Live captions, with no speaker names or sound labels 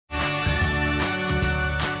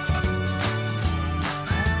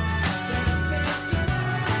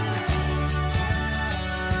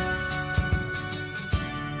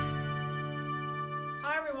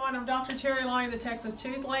Dr. Terri Alani, the Texas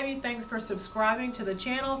Tooth Lady. Thanks for subscribing to the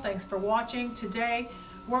channel. Thanks for watching. Today,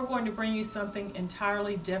 we're going to bring you something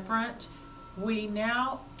entirely different. We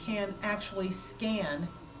now can actually scan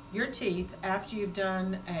your teeth after you've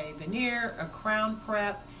done a veneer, a crown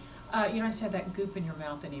prep. You don't have to have that goop in your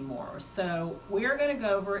mouth anymore. So we are going to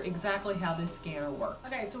go over exactly how this scanner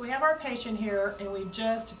works. Okay, so we have our patient here, and we've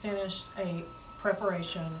just finished a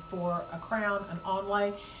preparation for a crown, an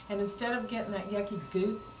onlay, and instead of getting that yucky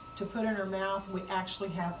goop to put in her mouth, we actually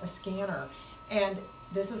have a scanner. And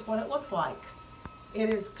this is what it looks like. It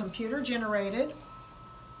is computer generated.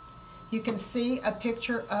 You can see a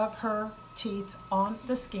picture of her teeth on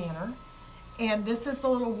the scanner, and this is the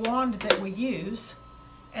little wand that we use,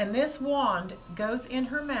 and this wand goes in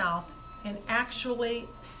her mouth and actually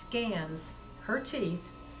scans her teeth,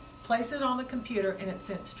 place it on the computer, and it's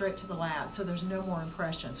sent straight to the lab, so there's no more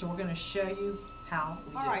impression. So we're going to show you how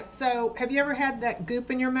we do it. All right, so have you ever had that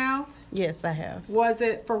goop in your mouth? Yes, I have. Was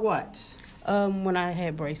it for what? When I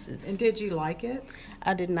had braces. And did you like it?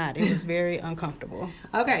 I did not. It was very uncomfortable.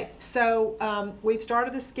 Okay, so we've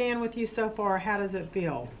started the scan with you so far. How does it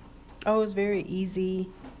feel? Oh, it was very easy.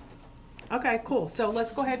 Okay, cool. So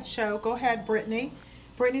let's go ahead and show. Go ahead, Brittany.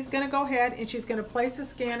 Brittany's going to go ahead and she's going to place the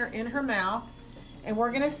scanner in her mouth, and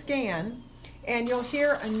we're going to scan, and you'll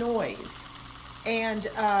hear a noise. And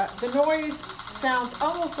the noise sounds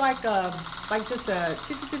almost like just a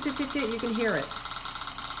you can hear it.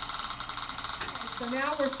 So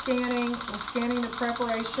now we're scanning the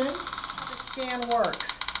preparation. How the scan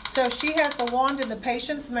works. So she has the wand in the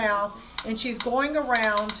patient's mouth, and she's going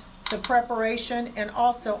around the preparation and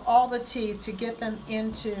also all the teeth to get them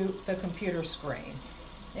into the computer screen.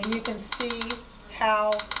 And you can see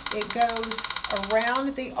how it goes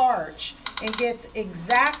around the arch and gets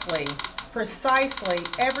exactly, precisely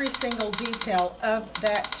every single detail of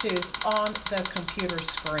that tooth on the computer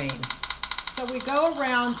screen. So we go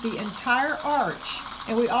around the entire arch,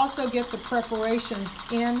 and we also get the preparations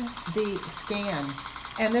in the scan.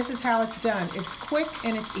 And this is how it's done. It's quick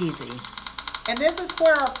and it's easy. And this is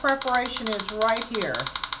where our preparation is, right here.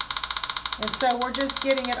 And so we're just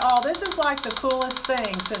getting it all. This is like the coolest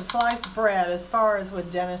thing since sliced bread as far as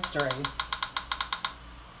with dentistry.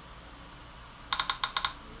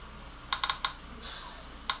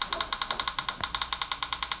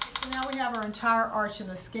 So now we have our entire arch in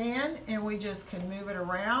the scan, and we just can move it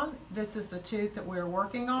around. This is the tooth that we're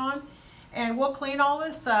working on. And we'll clean all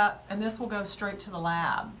this up, and this will go straight to the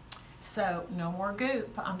lab. So no more goop.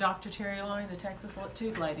 I'm Dr. Terri Alani, the Texas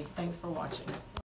Tooth Lady. Thanks for watching.